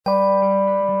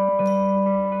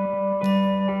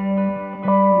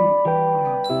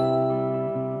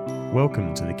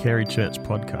Welcome to the Carey Church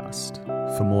podcast.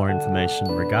 For more information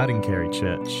regarding Carey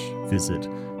Church, visit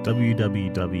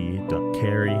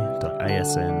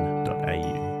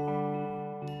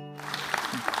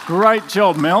www.carey.asn.au. Great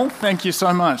job, Mel. Thank you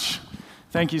so much.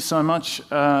 Thank you so much.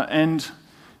 And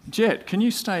Jet, can you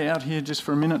stay out here just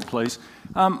for a minute, please?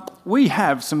 We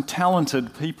have some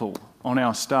talented people on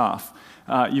our staff.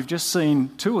 You've just seen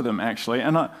two of them, actually.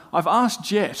 And I've asked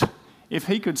Jet if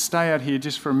he could stay out here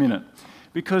just for a minute,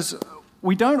 because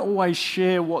we don't always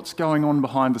share what's going on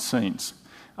behind the scenes.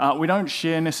 We don't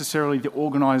share necessarily the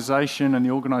organisation and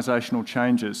the organisational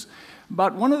changes.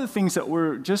 But one of the things that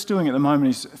we're just doing at the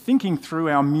moment is thinking through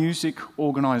our music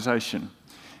organisation.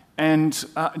 And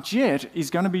Jet is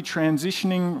going to be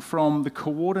transitioning from the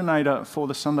coordinator for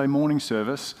the Sunday morning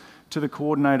service to the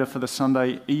coordinator for the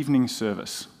Sunday evening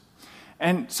service.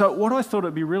 And so what I thought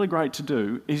it'd be really great to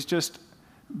do is just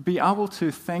be able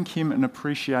to thank him and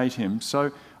appreciate him.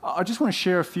 So I just want to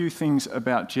share a few things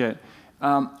about Jet.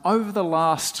 Over the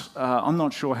last, I'm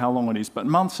not sure how long it is, but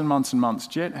months and months and months,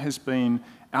 Jet has been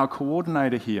our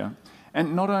coordinator here.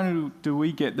 And not only do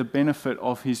we get the benefit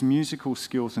of his musical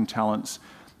skills and talents,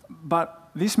 but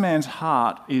this man's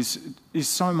heart is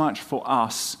so much for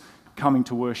us coming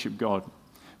to worship God.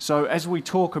 So as we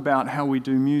talk about how we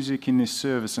do music in this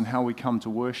service and how we come to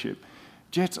worship,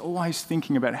 Jet's always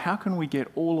thinking about how can we get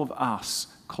all of us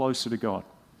closer to God.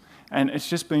 And it's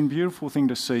just been a beautiful thing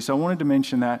to see. So I wanted to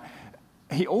mention that.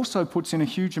 He also puts in a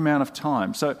huge amount of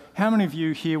time. So how many of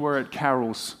you here were at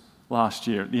Carol's last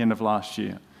year, at the end of last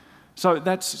year? So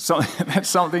that's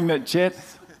something that Jet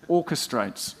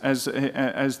orchestrates.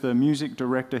 As the music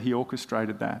director, he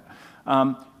orchestrated that.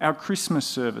 Our Christmas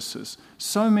services.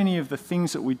 So many of the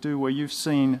things that we do where you've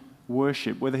seen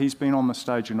worship, whether he's been on the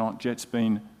stage or not, Jet's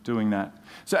been doing that.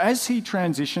 So as he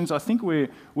transitions, I think we're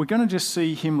going to just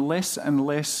see him less and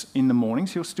less in the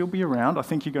mornings. He'll still be around. I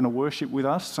think you're going to worship with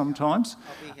us sometimes,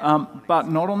 but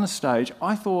not on the stage.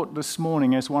 I thought this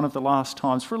morning, as one of the last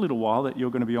times for a little while that you're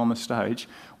going to be on the stage,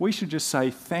 we should just say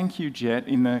thank you, Jet,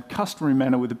 in the customary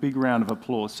manner with a big round of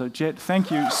applause. So Jet, thank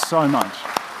you so much.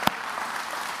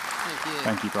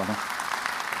 Thank you, brother.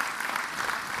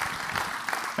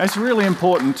 It's really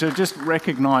important to just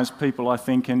recognise people, I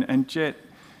think, and Jet,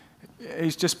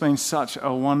 he's just been such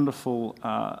a wonderful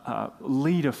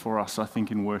leader for us, I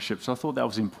think, in worship. So I thought that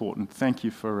was important. Thank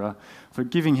you for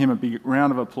giving him a big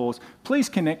round of applause. Please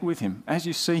connect with him as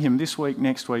you see him this week,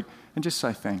 next week, and just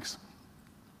say thanks.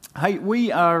 Hey,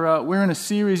 we're in a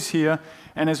series here,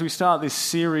 and as we start this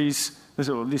series,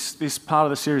 this part of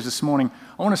the series this morning,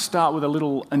 I want to start with a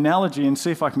little analogy and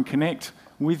see if I can connect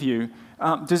with you.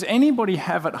 Does anybody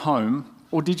have at home,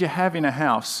 or did you have in a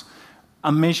house,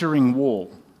 a measuring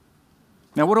wall?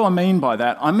 Now, what do I mean by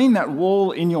that? I mean that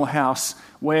wall in your house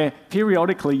where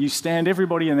periodically you stand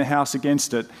everybody in the house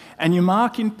against it and you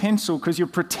mark in pencil because you're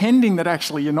pretending that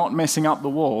actually you're not messing up the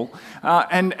wall.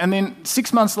 And then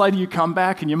 6 months later you come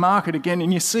back and you mark it again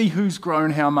and you see who's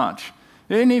grown how much.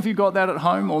 Any of you got that at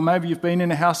home? Or maybe you've been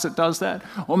in a house that does that?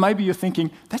 Or maybe you're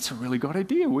thinking, that's a really good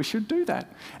idea, we should do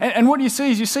that. And what you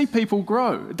see is you see people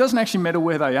grow. It doesn't actually matter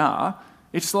where they are.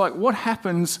 It's like what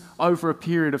happens over a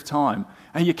period of time.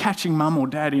 Are you catching mum or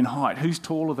dad in height? Who's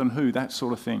taller than who? That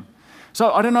sort of thing.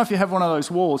 So I don't know if you have one of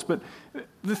those walls, but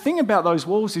the thing about those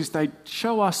walls is they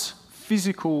show us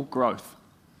physical growth.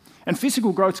 And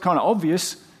physical growth is kind of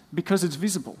obvious because it's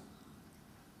visible.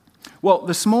 Well,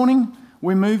 this morning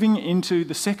we're moving into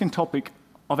the second topic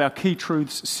of our Key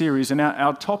Truths series, and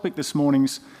our topic this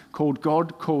morning's called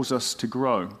God Calls Us to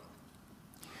Grow.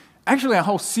 Actually, our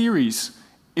whole series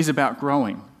is about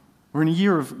growing. We're in a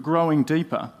year of growing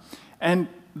deeper. And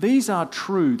these are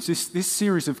truths. This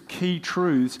series of key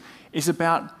truths is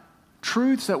about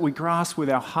truths that we grasp with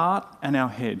our heart and our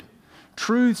head.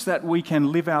 Truths that we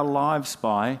can live our lives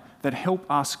by that help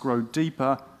us grow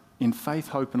deeper in faith,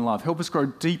 hope and love. Help us grow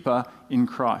deeper in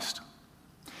Christ.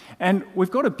 And we've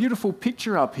got a beautiful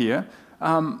picture up here.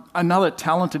 Another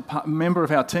talented member of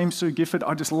our team, Sue Gifford.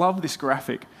 I just love this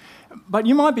graphic. But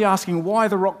you might be asking, why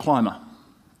the rock climber?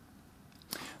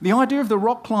 The idea of the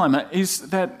rock climber is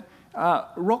that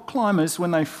rock climbers, when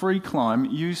they free climb,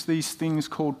 use these things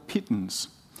called pitons.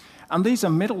 And these are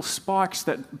metal spikes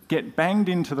that get banged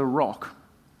into the rock.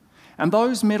 And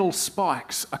those metal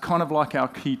spikes are kind of like our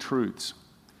key truths.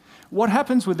 What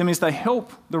happens with them is they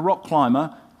help the rock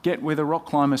climber get where the rock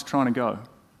climber's trying to go.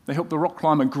 They help the rock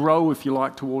climber grow, if you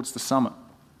like, towards the summit.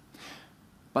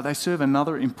 But they serve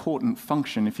another important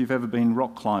function if you've ever been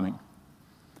rock climbing.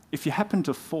 If you happen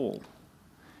to fall,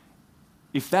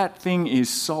 if that thing is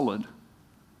solid,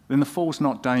 then the fall's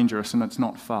not dangerous and it's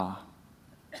not far.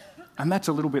 And that's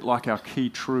a little bit like our key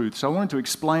truths. So I wanted to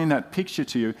explain that picture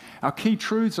to you. Our key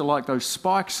truths are like those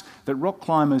spikes that rock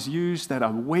climbers use that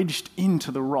are wedged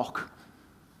into the rock,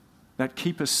 that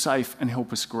keep us safe and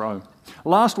help us grow.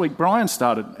 Last week, Brian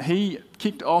started. He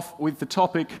kicked off with the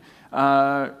topic,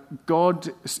 God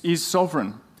is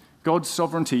sovereign, God's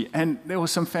sovereignty. And there were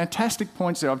some fantastic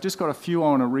points there. I've just got a few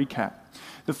I want to recap.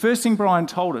 The first thing Brian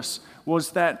told us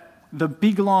was that the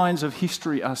big lines of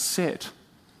history are set,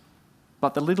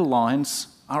 but the little lines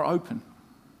are open.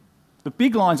 The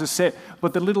big lines are set,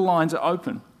 but the little lines are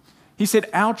open. He said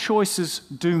our choices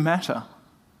do matter,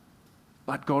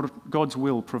 but God's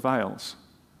will prevails.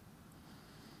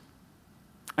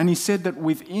 And he said that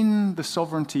within the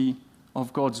sovereignty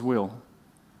of God's will,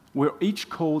 we're each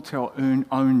called to our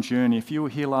own journey. If you were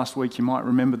here last week, you might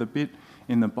remember the bit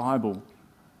in the Bible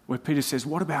where Peter says,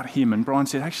 what about him? And Brian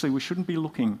said, actually, we shouldn't be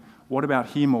looking, what about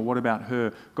him or what about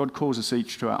her? God calls us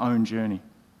each to our own journey.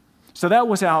 So that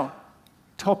was our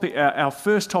topic, our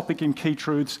first topic in Key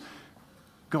Truths.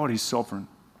 God is sovereign.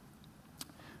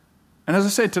 And as I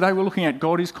said, today we're looking at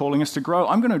God is calling us to grow.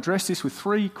 I'm going to address this with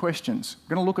 3 questions.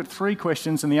 I'm going to look at 3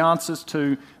 questions and the answers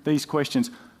to these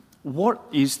questions. What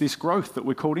is this growth that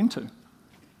we're called into?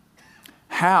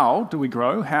 How do we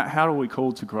grow? How are we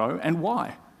called to grow? And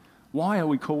why? Why are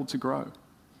we called to grow?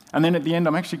 And then at the end,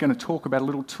 I'm actually going to talk about a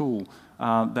little tool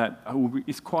that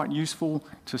is quite useful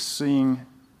to seeing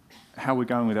how we're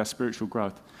going with our spiritual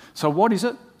growth. So what is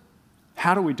it?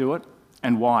 How do we do it?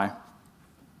 And why?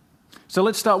 So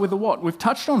let's start with the what. We've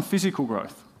touched on physical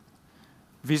growth.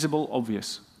 Visible,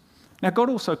 obvious. Now, God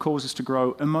also calls us to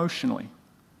grow emotionally.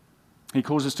 He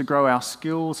calls us to grow our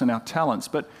skills and our talents.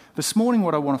 But this morning,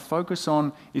 what I want to focus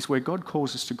on is where God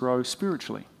calls us to grow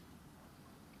spiritually.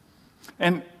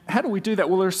 And how do we do that?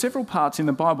 Well, there are several parts in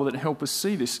the Bible that help us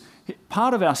see this.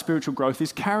 Part of our spiritual growth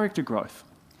is character growth.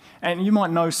 And you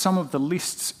might know some of the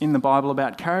lists in the Bible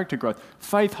about character growth.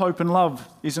 Faith, hope, and love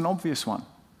is an obvious one.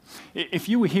 If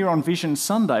you were here on Vision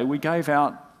Sunday, we gave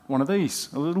out one of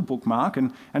these, a little bookmark,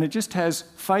 and it just has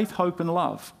faith, hope, and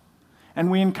love.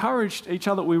 And we encouraged each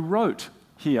other, we wrote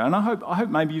here, and I hope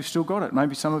maybe you've still got it.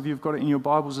 Maybe some of you have got it in your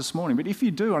Bibles this morning. But if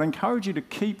you do, I'd encourage you to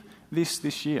keep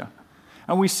this year.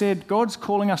 And we said, God's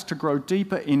calling us to grow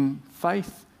deeper in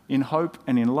faith, in hope,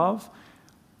 and in love.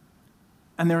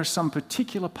 And there are some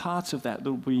particular parts of that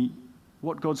will be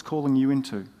what God's calling you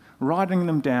into. Writing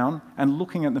them down and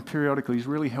looking at them periodically is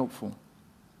really helpful.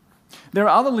 There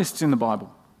are other lists in the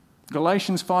Bible.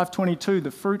 Galatians 5:22,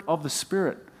 the fruit of the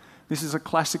Spirit. This is a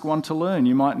classic one to learn.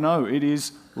 You might know it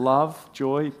is love,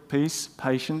 joy, peace,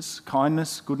 patience,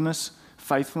 kindness, goodness,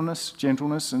 faithfulness,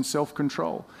 gentleness, and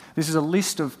self-control. This is a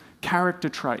list of character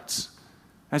traits.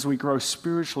 As we grow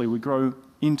spiritually, we grow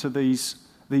into these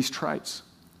traits.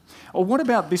 Or what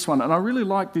about this one? And I really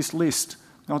like this list.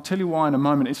 I'll tell you why in a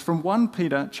moment. It's from 1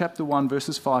 Peter chapter 1,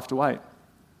 verses 5 to 8.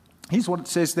 Here's what it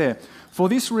says there. For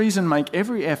this reason, make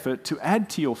every effort to add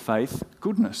to your faith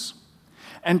goodness,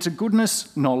 and to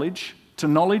goodness knowledge, to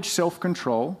knowledge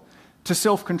self-control, to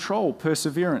self-control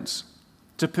perseverance,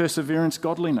 to perseverance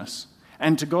godliness,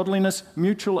 and to godliness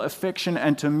mutual affection,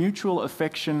 and to mutual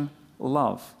affection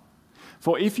love.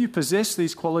 For if you possess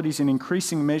these qualities in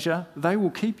increasing measure, they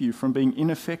will keep you from being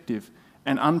ineffective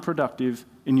and unproductive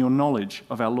in your knowledge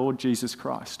of our Lord Jesus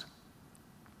Christ.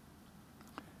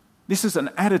 This is an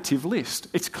additive list.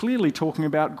 It's clearly talking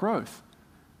about growth.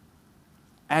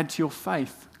 Add to your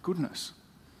faith goodness.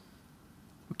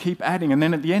 Keep adding. And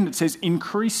then at the end it says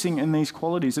increasing in these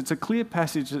qualities. It's a clear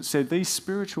passage that said these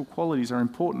spiritual qualities are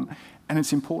important and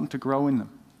it's important to grow in them.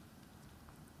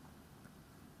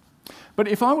 But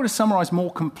if I were to summarize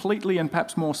more completely and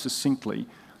perhaps more succinctly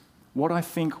what I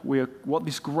think what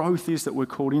this growth is that we're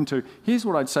called into, here's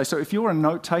what I'd say. So if you're a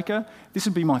note taker, this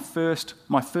would be my first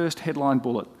headline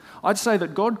bullet. I'd say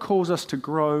that God calls us to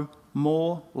grow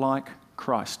more like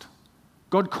Christ.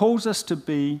 God calls us to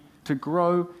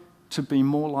grow to be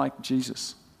more like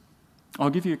Jesus. I'll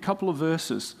give you a couple of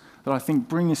verses that I think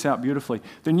bring this out beautifully.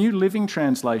 The New Living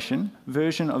Translation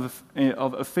version of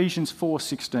Ephesians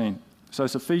 4:16. So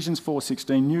it's Ephesians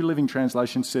 4:16, New Living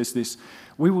Translation says this: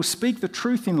 we will speak the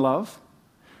truth in love,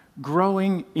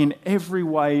 growing in every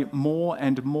way more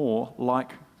and more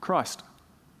like Christ.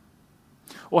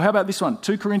 Or how about this one,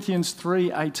 2 Corinthians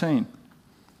 3:18.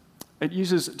 It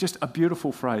uses just a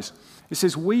beautiful phrase. It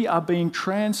says, we are being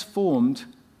transformed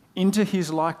into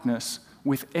his likeness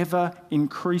with ever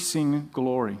increasing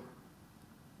glory.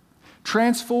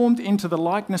 Transformed into the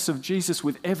likeness of Jesus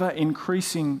with ever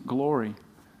increasing glory.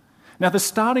 Now, the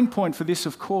starting point for this,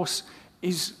 of course,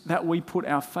 is that we put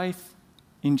our faith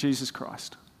in Jesus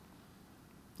Christ.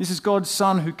 This is God's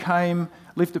Son who came,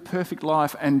 lived a perfect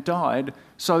life and died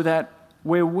so that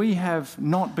where we have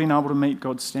not been able to meet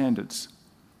God's standards,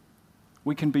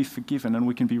 we can be forgiven and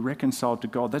we can be reconciled to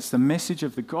God. That's the message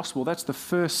of the gospel. That's the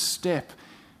first step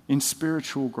in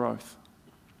spiritual growth.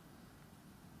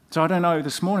 So I don't know,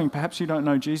 this morning, perhaps you don't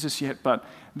know Jesus yet, but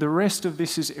the rest of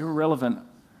this is irrelevant.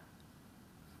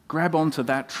 Grab onto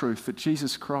that truth that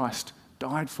Jesus Christ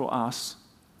died for us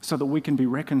so that we can be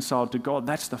reconciled to God.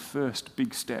 That's the first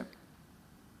big step.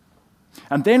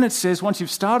 And then it says, once you've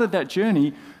started that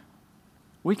journey,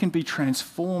 we can be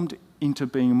transformed into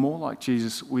being more like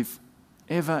Jesus with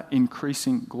ever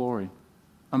increasing glory.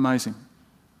 Amazing.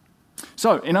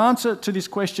 So, in answer to this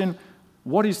question,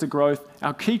 what is the growth?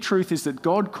 Our key truth is that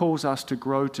God calls us to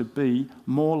grow to be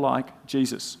more like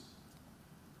Jesus.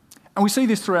 And we see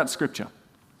this throughout Scripture.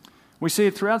 We see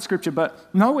it throughout Scripture,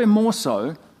 but nowhere more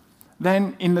so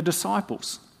than in the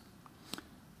disciples.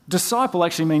 Disciple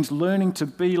actually means learning to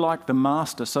be like the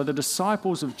master. So the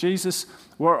disciples of Jesus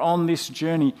were on this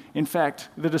journey. In fact,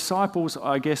 the disciples,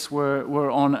 I guess, were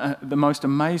on the most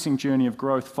amazing journey of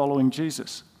growth following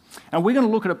Jesus. And we're going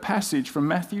to look at a passage from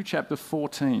Matthew chapter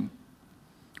 14.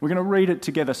 We're going to read it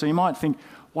together. So you might think,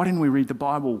 why didn't we read the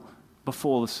Bible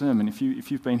before the sermon? If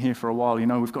you've been here for a while, you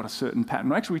know we've got a certain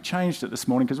pattern. Actually, we changed it this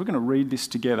morning because we're going to read this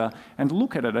together and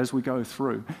look at it as we go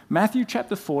through. Matthew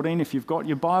chapter 14, if you've got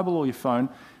your Bible or your phone,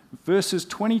 verses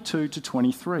 22 to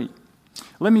 23.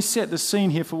 Let me set the scene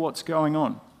here for what's going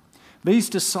on. These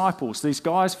disciples, these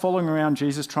guys following around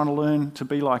Jesus, trying to learn to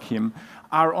be like him,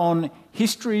 are on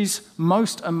history's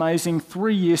most amazing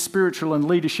 3-year spiritual and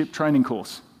leadership training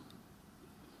course.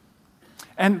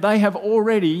 And they have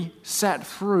already sat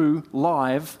through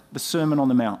live the Sermon on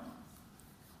the Mount.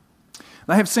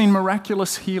 They have seen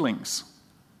miraculous healings.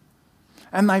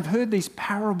 And they've heard these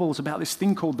parables about this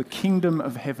thing called the kingdom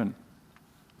of heaven.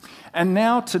 And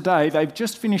now today, they've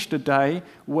just finished a day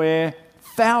where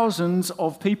thousands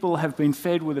of people have been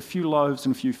fed with a few loaves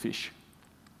and a few fish.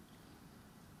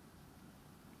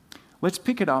 Let's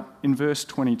pick it up in verse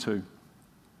 22.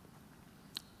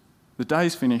 The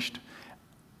day's finished,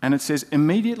 and it says,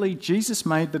 immediately Jesus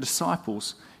made the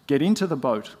disciples get into the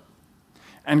boat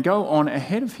and go on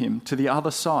ahead of him to the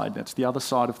other side, that's the other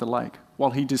side of the lake,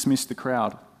 while he dismissed the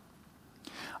crowd.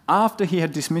 After he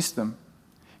had dismissed them,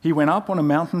 he went up on a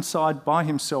mountainside by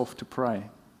himself to pray.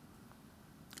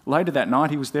 Later that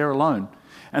night, he was there alone,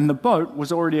 and the boat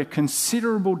was already a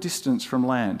considerable distance from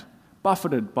land,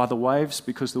 buffeted by the waves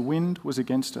because the wind was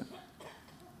against it.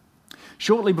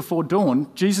 Shortly before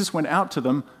dawn, Jesus went out to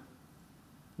them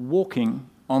walking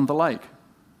on the lake.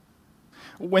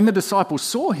 When the disciples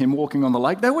saw him walking on the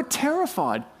lake, they were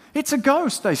terrified. It's a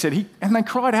ghost, they said, and they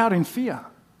cried out in fear.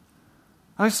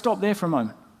 Let's stop there for a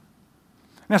moment.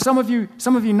 Now, some of you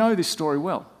know this story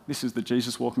well. This is the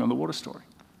Jesus walking on the water story.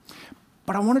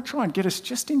 But I want to try and get us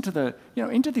just into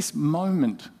this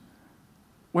moment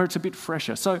where it's a bit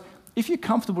fresher. So if you're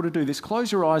comfortable to do this,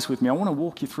 close your eyes with me. I want to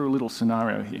walk you through a little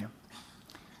scenario here.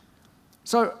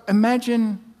 So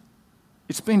imagine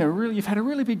you've had a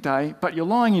really big day, but you're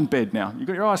lying in bed now. You've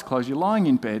got your eyes closed, you're lying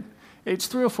in bed. It's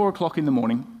 3 or 4 o'clock in the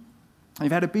morning.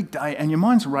 You've had a big day and your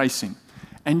mind's racing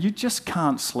and you just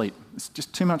can't sleep. There's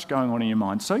just too much going on in your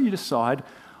mind. So you decide,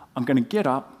 I'm going to get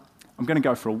up, I'm going to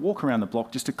go for a walk around the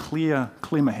block just to clear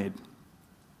my head.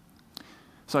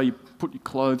 So you put your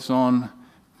clothes on,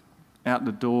 out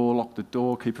the door, lock the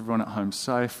door, keep everyone at home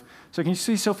safe. So can you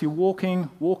see yourself, you're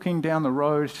walking down the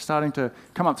road, starting to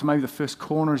come up to maybe the first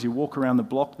corner as you walk around the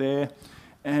block there,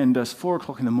 and it's 4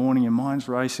 o'clock in the morning, your mind's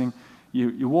racing,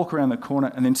 you walk around the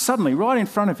corner, and then suddenly, right in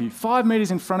front of you, 5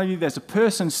 metres in front of you, there's a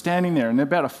person standing there, and they're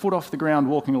about a foot off the ground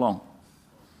walking along.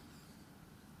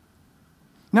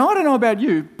 Now, I don't know about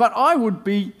you, but I would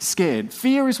be scared.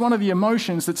 Fear is one of the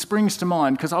emotions that springs to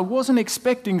mind, because I wasn't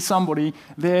expecting somebody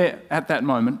there at that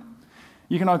moment.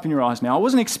 You can open your eyes now. I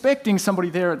wasn't expecting somebody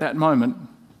there at that moment.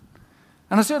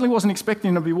 And I certainly wasn't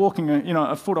expecting to be walking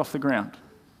a foot off the ground.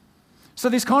 So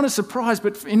there's kind of surprise,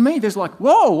 but in me there's like,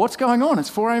 whoa, what's going on? It's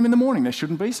 4 a.m. in the morning. There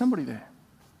shouldn't be somebody there.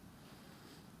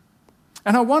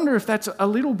 And I wonder if that's a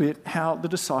little bit how the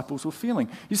disciples were feeling.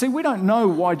 You see, we don't know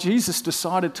why Jesus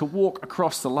decided to walk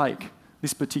across the lake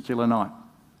this particular night.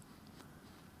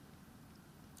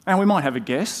 And we might have a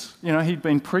guess. He'd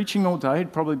been preaching all day.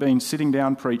 He'd probably been sitting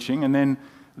down preaching. And then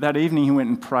that evening he went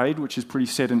and prayed, which is pretty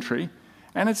sedentary.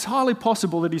 And it's highly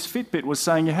possible that his Fitbit was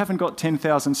saying, you haven't got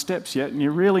 10,000 steps yet, and you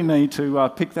really need to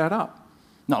pick that up.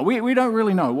 No, we don't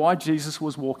really know why Jesus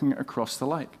was walking across the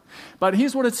lake. But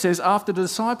here's what it says. After the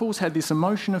disciples had this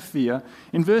emotion of fear,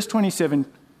 in verse 27,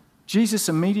 Jesus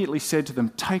immediately said to them,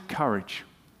 take courage.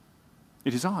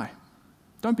 It is I.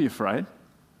 Don't be afraid.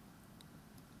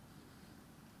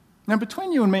 Now,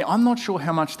 between you and me, I'm not sure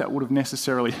how much that would have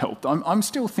necessarily helped. I'm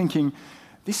still thinking,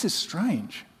 this is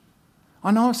strange.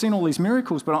 I know I've seen all these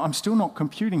miracles, but I'm still not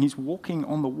computing he's walking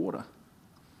on the water.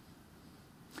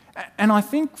 And I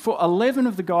think for 11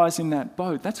 of the guys in that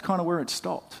boat, that's kind of where it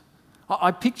stopped.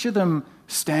 I picture them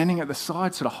standing at the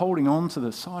side, sort of holding on to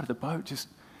the side of the boat, just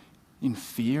in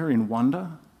fear, in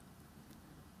wonder.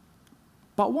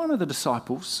 But one of the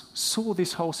disciples saw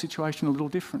this whole situation a little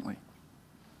differently.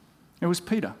 It was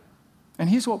Peter. And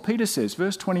here's what Peter says,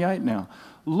 verse 28 now.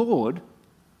 "Lord,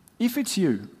 if it's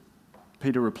you,"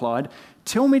 Peter replied,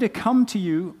 "tell me to come to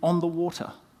you on the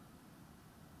water."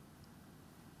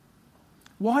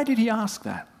 Why did he ask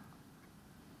that?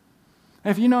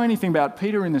 If you know anything about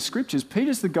Peter in the scriptures,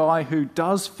 Peter's the guy who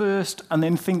does first and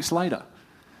then thinks later.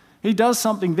 He does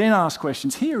something, then asks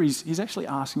questions. Here he's actually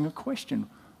asking a question.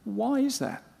 Why is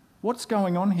that? What's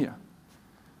going on here?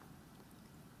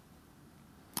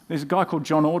 There's a guy called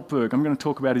John Ortberg. I'm going to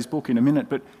talk about his book in a minute,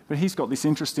 but he's got this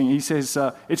interesting. He says,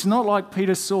 it's not like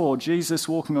Peter saw Jesus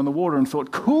walking on the water and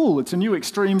thought, cool, it's a new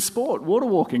extreme sport, water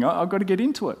walking, I've got to get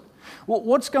into it. Well,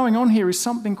 what's going on here is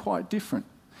something quite different.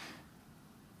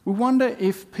 We wonder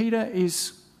if Peter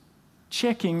is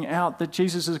checking out that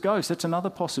Jesus is a ghost. That's another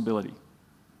possibility.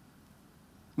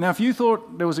 Now, if you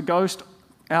thought there was a ghost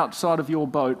outside of your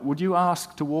boat, would you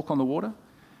ask to walk on the water?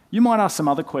 You might ask some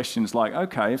other questions like,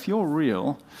 okay, if you're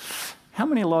real, how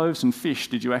many loaves and fish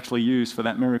did you actually use for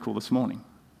that miracle this morning?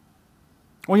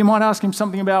 Or you might ask him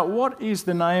something about, what is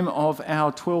the name of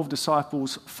our 12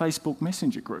 disciples Facebook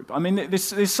Messenger group? I mean,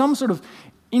 there's some sort of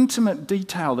intimate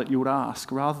detail that you would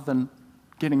ask rather than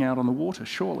getting out on the water,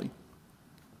 surely.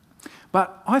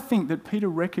 But I think that Peter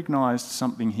recognised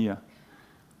something here.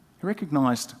 He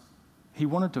recognised he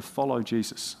wanted to follow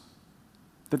Jesus,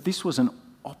 that this was an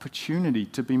opportunity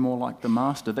to be more like the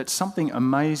Master, that something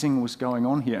amazing was going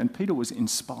on here, and Peter was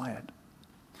inspired.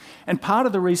 And part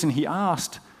of the reason he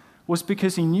asked was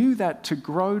because he knew that to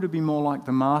grow to be more like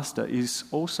the Master is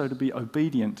also to be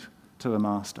obedient to the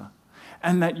Master,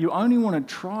 and that you only want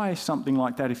to try something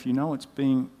like that if you know it's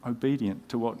being obedient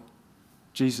to what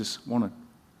Jesus wanted.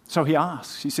 So he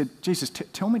asks, he said, Jesus,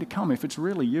 tell me to come if it's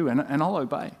really you, and I'll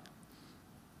obey.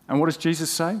 And what does Jesus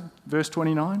say? Verse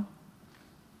 29,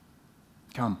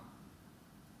 come.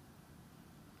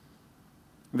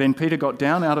 Then Peter got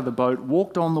down out of the boat,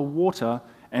 walked on the water,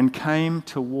 and came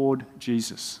toward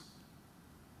Jesus.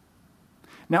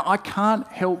 Now, I can't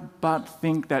help but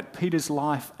think that Peter's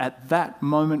life at that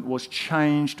moment was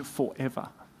changed forever.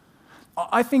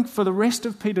 I think for the rest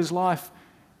of Peter's life,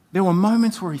 there were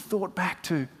moments where he thought back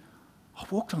to, I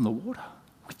walked on the water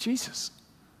with Jesus.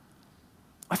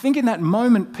 I think in that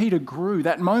moment, Peter grew,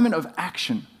 that moment of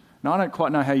action. Now, I don't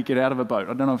quite know how you get out of a boat.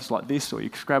 I don't know if it's like this or you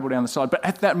scrabble down the side. But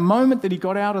at that moment that he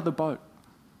got out of the boat,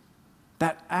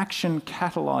 that action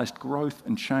catalysed growth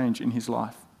and change in his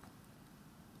life.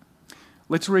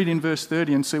 Let's read in verse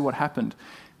 30 and see what happened.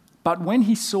 But when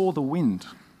he saw the wind,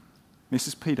 this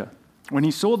is Peter, when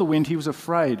he saw the wind, he was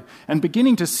afraid, and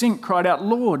beginning to sink, cried out,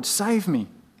 Lord, save me.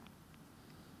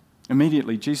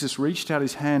 Immediately, Jesus reached out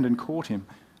his hand and caught him.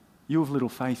 You of little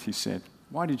faith, he said,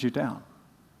 why did you doubt?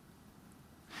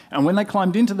 And when they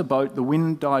climbed into the boat, the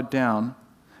wind died down.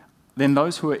 Then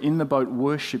those who were in the boat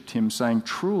worshipped him, saying,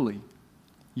 truly,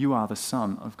 you are the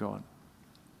Son of God.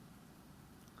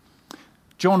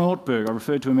 John Ortberg, I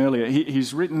referred to him earlier,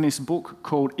 he's written this book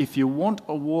called If you want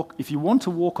to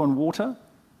walk on water,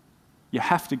 you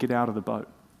have to get out of the boat.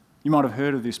 You might have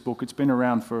heard of this book. It's been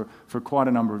around for quite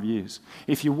a number of years.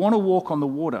 If you want to walk on the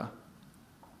water,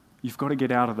 you've got to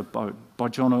get out of the boat, by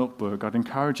John Ortberg. I'd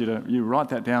encourage you to write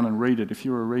that down and read it if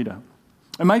you're a reader.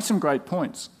 It makes some great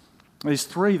points. There's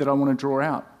three that I want to draw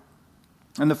out.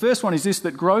 And the first one is this,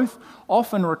 that growth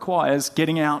often requires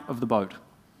getting out of the boat.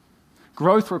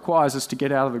 Growth requires us to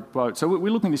get out of the boat. So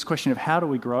we're looking at this question of how do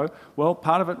we grow? Well,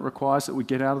 part of it requires that we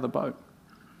get out of the boat.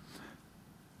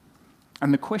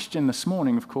 And the question this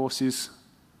morning, of course, is,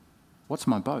 what's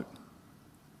my boat?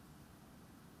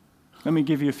 Let me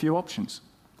give you a few options.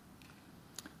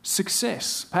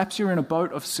 Success. Perhaps you're in a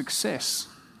boat of success.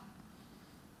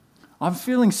 I'm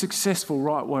feeling successful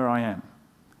right where I am.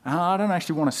 I don't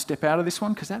actually want to step out of this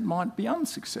one because that might be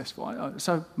unsuccessful.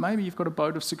 So maybe you've got a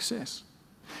boat of success.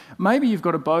 Maybe you've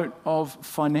got a boat of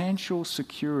financial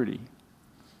security.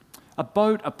 A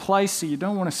boat, a place that you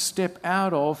don't want to step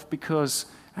out of because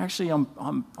actually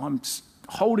I'm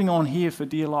holding on here for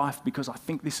dear life because I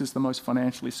think this is the most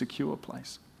financially secure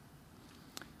place.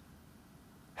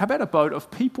 How about a boat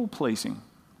of people-pleasing?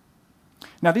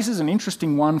 Now, this is an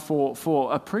interesting one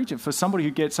for a preacher, for somebody who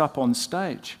gets up on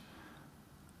stage.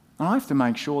 And I have to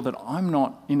make sure that I'm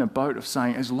not in a boat of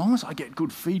saying, as long as I get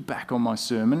good feedback on my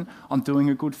sermon, I'm doing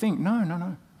a good thing.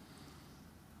 No.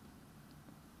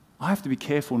 I have to be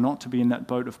careful not to be in that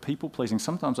boat of people-pleasing.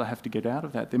 Sometimes I have to get out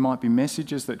of that. There might be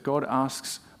messages that God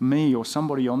asks me or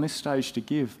somebody on this stage to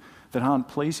give that aren't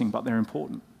pleasing, but they're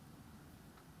important.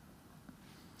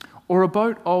 Or a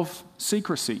boat of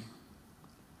secrecy.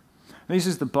 This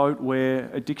is the boat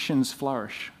where addictions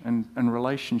flourish and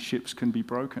relationships can be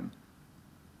broken.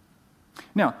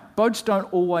 Now, boats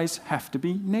don't always have to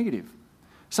be negative.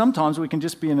 Sometimes we can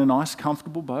just be in a nice,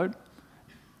 comfortable boat,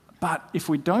 but if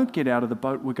we don't get out of the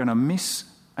boat, we're going to miss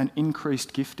an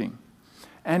increased gifting.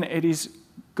 And it is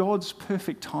God's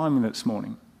perfect timing this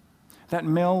morning that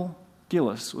Mel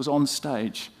Gillis was on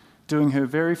stage doing her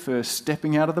very first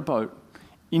stepping out of the boat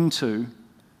into,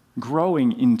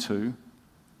 growing into,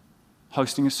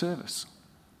 hosting a service.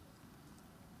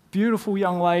 Beautiful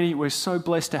young lady, we're so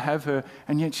blessed to have her,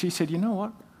 and yet she said, you know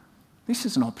what? This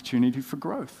is an opportunity for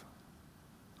growth.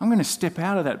 I'm going to step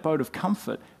out of that boat of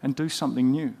comfort and do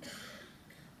something new.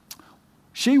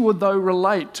 She would, though,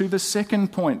 relate to the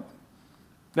second point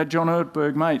that John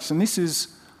Ortberg makes, and this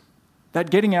is that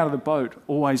getting out of the boat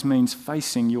always means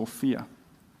facing your fear.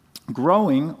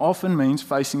 Growing often means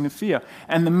facing the fear,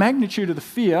 and the magnitude of the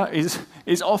fear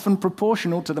is often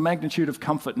proportional to the magnitude of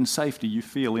comfort and safety you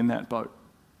feel in that boat.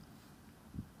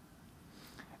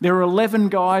 There are 11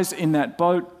 guys in that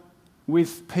boat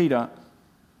with Peter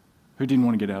who didn't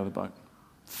want to get out of the boat.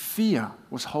 Fear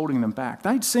was holding them back.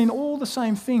 They'd seen all the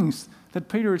same things that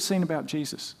Peter had seen about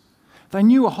Jesus. They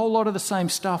knew a whole lot of the same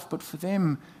stuff, but for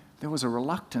them, there was a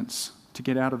reluctance to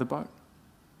get out of the boat.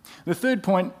 The third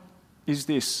point is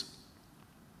this,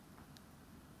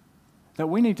 that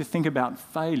we need to think about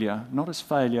failure, not as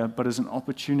failure, but as an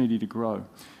opportunity to grow.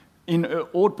 In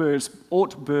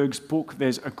Ortberg's book,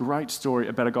 there's a great story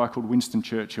about a guy called Winston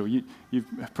Churchill. You've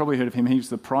probably heard of him. He was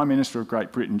the Prime Minister of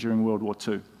Great Britain during World War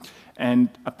II. And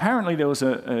apparently there was he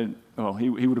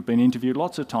would have been interviewed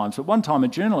lots of times, but one time a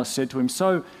journalist said to him,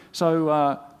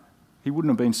 he wouldn't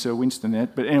have been Sir Winston there,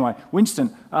 but anyway, Winston,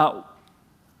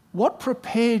 what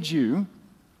prepared you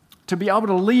to be able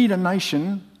to lead a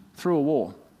nation through a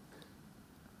war?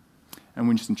 And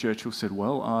Winston Churchill said,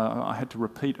 well, I had to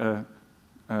repeat a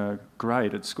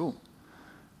grade at school.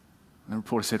 And the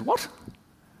reporter said, what?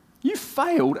 You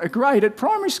failed a grade at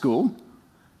primary school?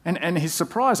 And his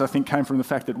surprise, I think, came from the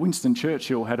fact that Winston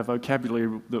Churchill had a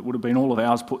vocabulary that would have been all of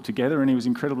ours put together, and he was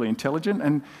incredibly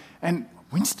intelligent. And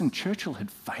Winston Churchill had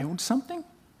failed something?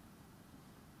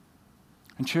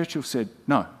 And Churchill said,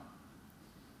 no,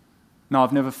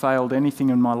 I've never failed anything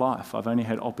in my life. I've only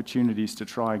had opportunities to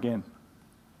try again.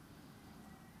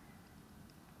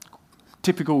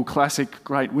 Typical, classic,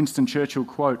 great Winston Churchill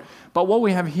quote. But what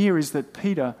we have here is that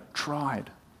Peter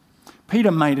tried. Peter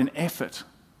made an effort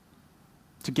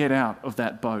to get out of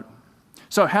that boat.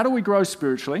 So how do we grow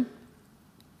spiritually?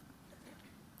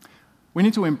 We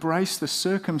need to embrace the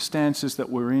circumstances that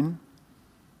we're in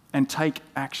and take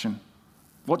action.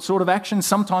 What sort of action?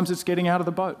 Sometimes it's getting out of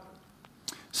the boat.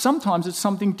 Sometimes it's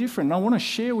something different. And I want to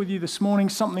share with you this morning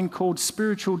something called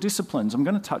spiritual disciplines. I'm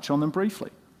going to touch on them briefly.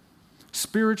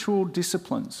 Spiritual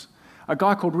disciplines. A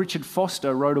guy called Richard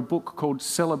Foster wrote a book called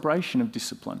Celebration of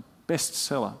Discipline,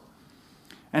 bestseller.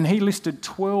 And he listed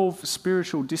 12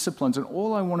 spiritual disciplines, and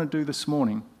all I want to do this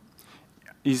morning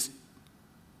is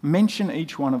mention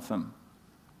each one of them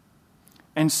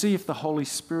and see if the Holy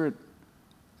Spirit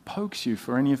pokes you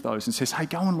for any of those and says, hey,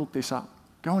 go and look this up.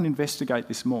 Go and investigate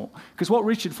this more. Because what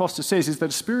Richard Foster says is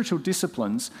that spiritual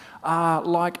disciplines are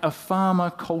like a farmer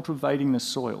cultivating the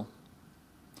soil.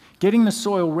 Getting the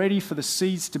soil ready for the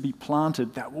seeds to be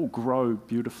planted that will grow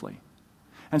beautifully.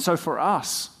 And so for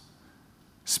us,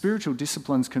 spiritual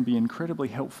disciplines can be incredibly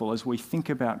helpful as we think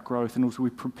about growth and as we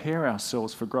prepare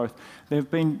ourselves for growth. There have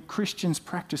been Christians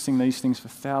practicing these things for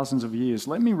thousands of years.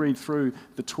 Let me read through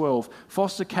the 12.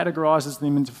 Foster categorizes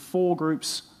them into 3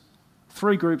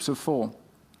 groups of 4.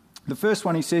 The first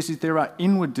one he says is there are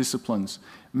inward disciplines: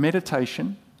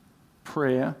 meditation,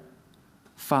 prayer,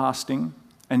 fasting,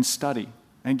 and study.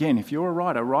 Again, if you're a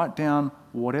writer, write down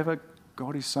whatever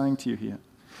God is saying to you here.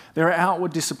 There are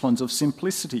outward disciplines of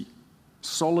simplicity,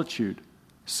 solitude,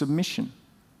 submission,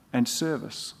 and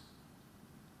service.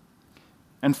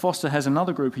 And Foster has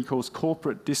another group he calls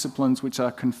corporate disciplines, which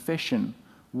are confession,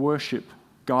 worship,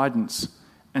 guidance,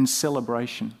 and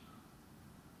celebration.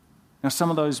 Now, some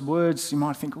of those words, you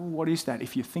might think, oh, what is that?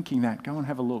 If you're thinking that, go and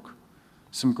have a look.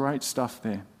 Some great stuff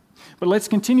there. But let's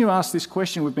continue to ask this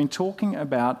question. We've been talking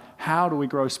about how do we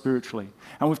grow spiritually.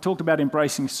 And we've talked about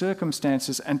embracing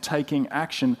circumstances and taking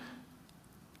action.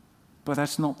 But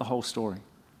that's not the whole story.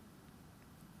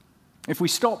 If we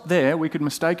stop there, we could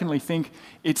mistakenly think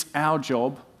it's our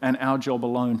job and our job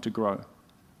alone to grow.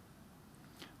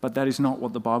 But that is not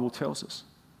what the Bible tells us.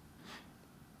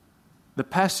 The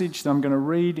passage that I'm going to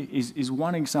read is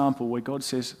one example where God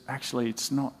says, actually,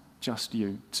 it's not just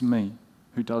you, it's me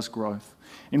who does growth.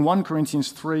 In 1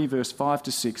 Corinthians 3, verse 5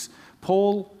 to 6,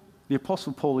 Paul, the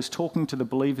Apostle Paul, is talking to the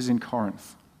believers in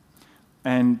Corinth.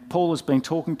 And Paul has been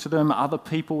talking to them, other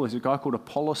people. There's a guy called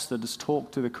Apollos that has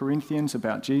talked to the Corinthians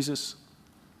about Jesus.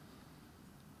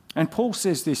 And Paul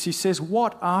says this, he says,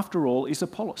 what after all is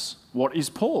Apollos? What is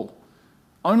Paul?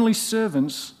 Only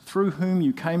servants through whom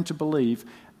you came to believe,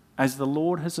 as the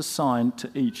Lord has assigned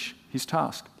to each his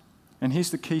task. And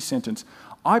here's the key sentence.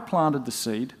 I planted the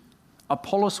seed,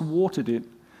 Apollos watered it,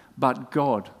 but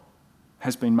God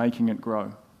has been making it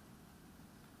grow.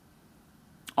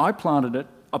 I planted it,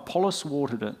 Apollos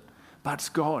watered it, but it's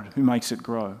God who makes it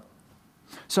grow.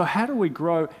 So how do we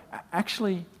grow?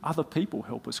 Actually, other people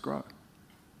help us grow.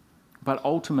 But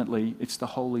ultimately, it's the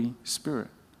Holy Spirit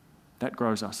that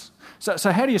grows us.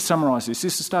 So how do you summarise this?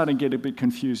 This is starting to get a bit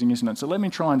confusing, isn't it? So let me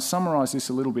try and summarise this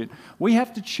a little bit. We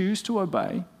have to choose to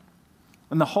obey,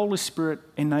 and the Holy Spirit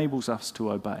enables us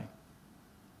to obey.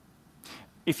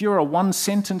 If you're a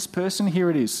one-sentence person,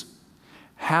 here it is.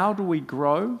 How do we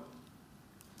grow?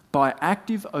 By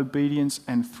active obedience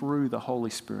and through the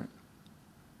Holy Spirit.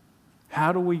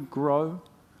 How do we grow?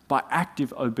 By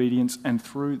active obedience and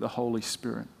through the Holy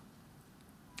Spirit.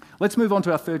 Let's move on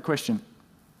to our third question.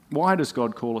 Why does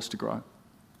God call us to grow?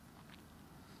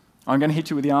 I'm going to hit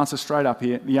you with the answer straight up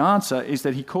here. The answer is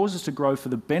that he calls us to grow for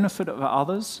the benefit of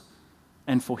others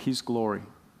and for his glory.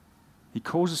 He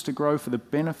calls us to grow for the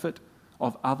benefit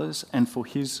of others and for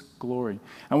his glory.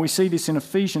 And we see this in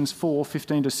Ephesians 4,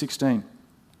 15 to 16.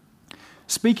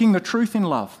 Speaking the truth in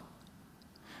love,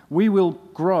 we will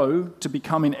grow to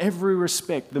become in every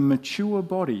respect the mature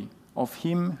body of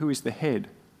him who is the head,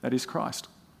 that is Christ.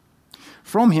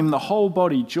 From him, the whole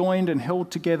body, joined and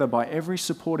held together by every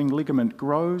supporting ligament,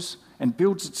 grows and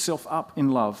builds itself up in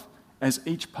love as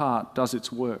each part does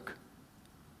its work.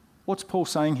 What's Paul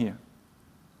saying here?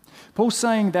 Paul's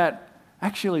saying that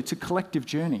actually it's a collective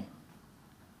journey.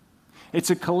 It's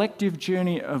a collective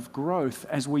journey of growth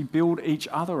as we build each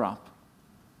other up.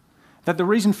 That the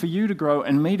reason for you to grow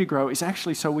and me to grow is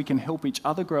actually so we can help each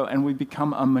other grow and we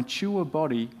become a mature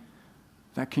body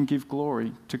that can give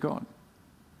glory to God.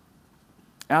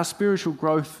 Our spiritual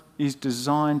growth is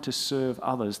designed to serve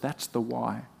others. That's the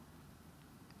why.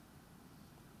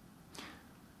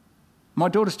 My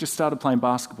daughter's just started playing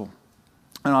basketball,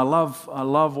 and I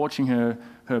love watching her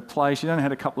play. She's only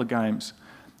had a couple of games,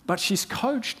 but she's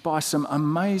coached by some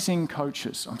amazing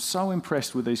coaches. I'm so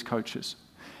impressed with these coaches.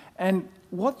 And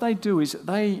what they do is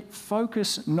they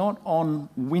focus not on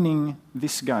winning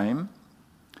this game,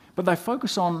 but they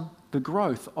focus on the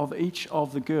growth of each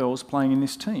of the girls playing in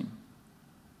this team.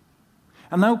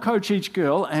 And they'll coach each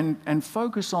girl and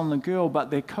focus on the girl,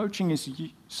 but their coaching is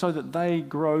so that they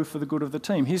grow for the good of the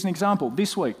team. Here's an example.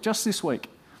 This week, just this week,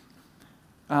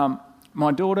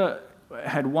 my daughter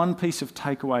had one piece of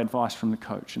takeaway advice from the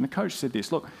coach. And the coach said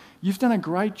this, look, you've done a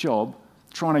great job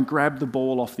trying to grab the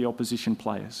ball off the opposition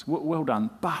players. Well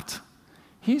done. But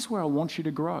here's where I want you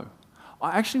to grow.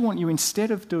 I actually want you,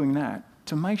 instead of doing that,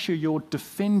 to make sure you're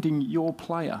defending your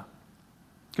player.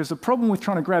 Because the problem with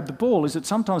trying to grab the ball is that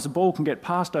sometimes the ball can get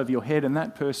passed over your head and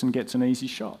that person gets an easy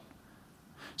shot.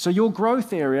 So your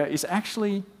growth area is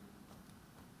actually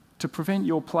to prevent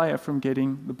your player from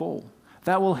getting the ball.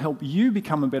 That will help you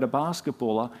become a better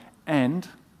basketballer and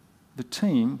the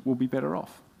team will be better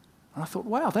off. And I thought,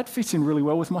 wow, that fits in really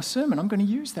well with my sermon. I'm going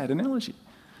to use that analogy.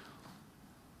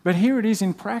 But here it is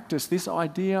in practice, this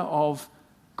idea of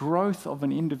growth of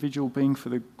an individual being for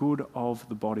the good of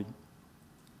the body.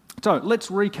 So let's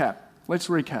recap.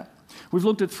 We've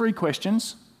looked at 3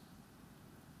 questions.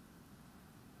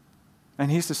 And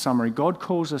here's the summary. God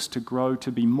calls us to grow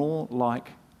to be more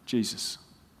like Jesus.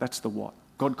 That's the what.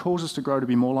 God calls us to grow to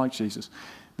be more like Jesus.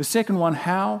 The second one,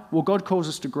 how? Well, God calls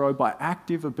us to grow by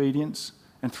active obedience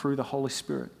and through the Holy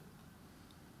Spirit.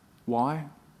 Why?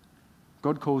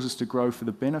 God calls us to grow for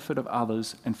the benefit of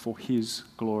others and for his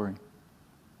glory.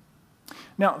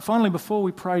 Now, finally, before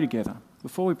we pray together,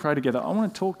 I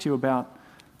want to talk to you about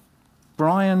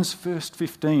Brian's first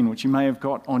 15, which you may have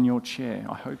got on your chair.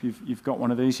 I hope you've got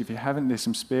one of these. If you haven't, there's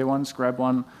some spare ones. Grab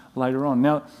one later on.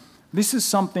 Now, this is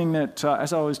something that,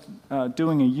 as I was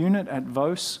doing a unit at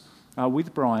VOS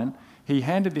with Brian, he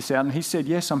handed this out and he said,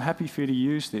 yes, I'm happy for you to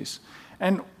use this.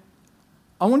 And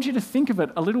I want you to think of it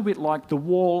a little bit like the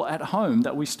wall at home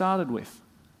that we started with.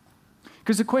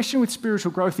 Because the question with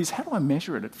spiritual growth is, how do I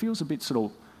measure it? It feels a bit sort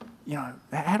of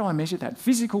how do I measure that?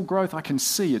 Physical growth, I can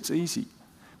see, it's easy.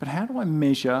 But how do I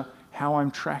measure how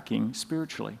I'm tracking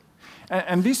spiritually?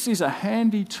 And this is a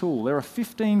handy tool. There are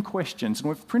 15 questions, and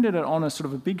we've printed it on a sort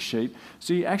of a big sheet,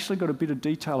 so you actually got a bit of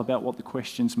detail about what the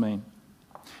questions mean.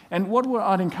 And what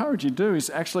I'd encourage you to do is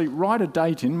actually write a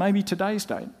date in, maybe today's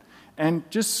date, and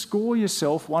just score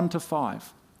yourself 1 to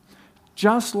 5.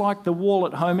 Just like the wall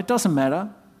at home, it doesn't matter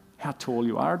how tall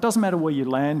you are. It doesn't matter where you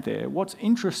land there. What's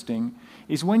interesting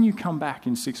is when you come back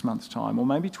in 6 months' time, or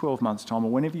maybe 12 months' time,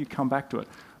 or whenever you come back to it,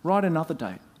 write another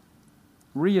date.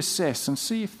 Reassess and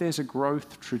see if there's a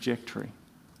growth trajectory.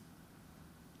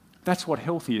 That's what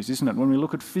healthy is, isn't it? When we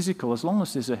look at physical, as long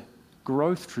as there's a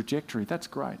growth trajectory, that's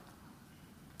great.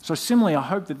 So similarly, I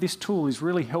hope that this tool is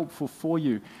really helpful for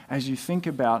you as you think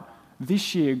about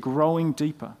this year growing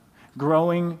deeper,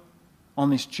 growing on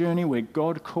this journey where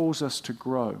God calls us to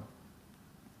grow.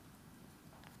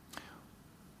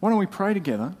 Why don't we pray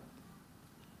together?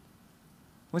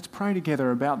 Let's pray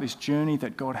together about this journey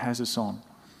that God has us on,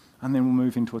 and then we'll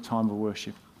move into a time of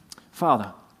worship.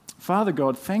 Father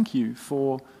God, thank you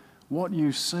for what you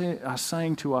are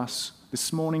saying to us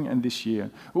this morning and this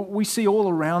year. We see all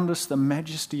around us the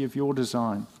majesty of your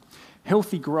design.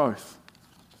 Healthy growth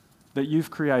that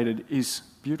you've created is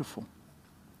beautiful.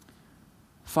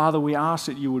 Father, we ask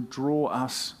that you would draw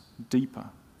us deeper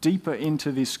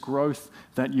into this growth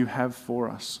that you have for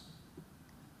us.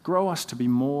 Grow us to be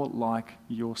more like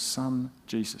your Son,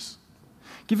 Jesus.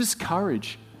 Give us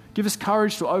courage. Give us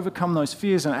courage to overcome those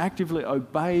fears and actively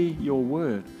obey your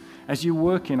word as you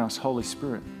work in us, Holy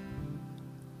Spirit.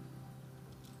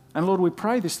 And Lord, we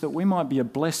pray this that we might be a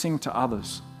blessing to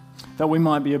others, that we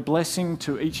might be a blessing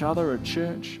to each other at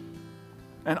church,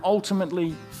 and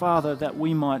ultimately, Father, that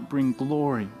we might bring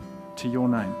glory to your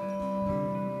name.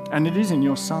 And it is in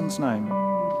your Son's name,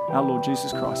 our Lord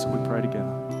Jesus Christ, that we pray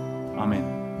together.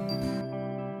 Amen.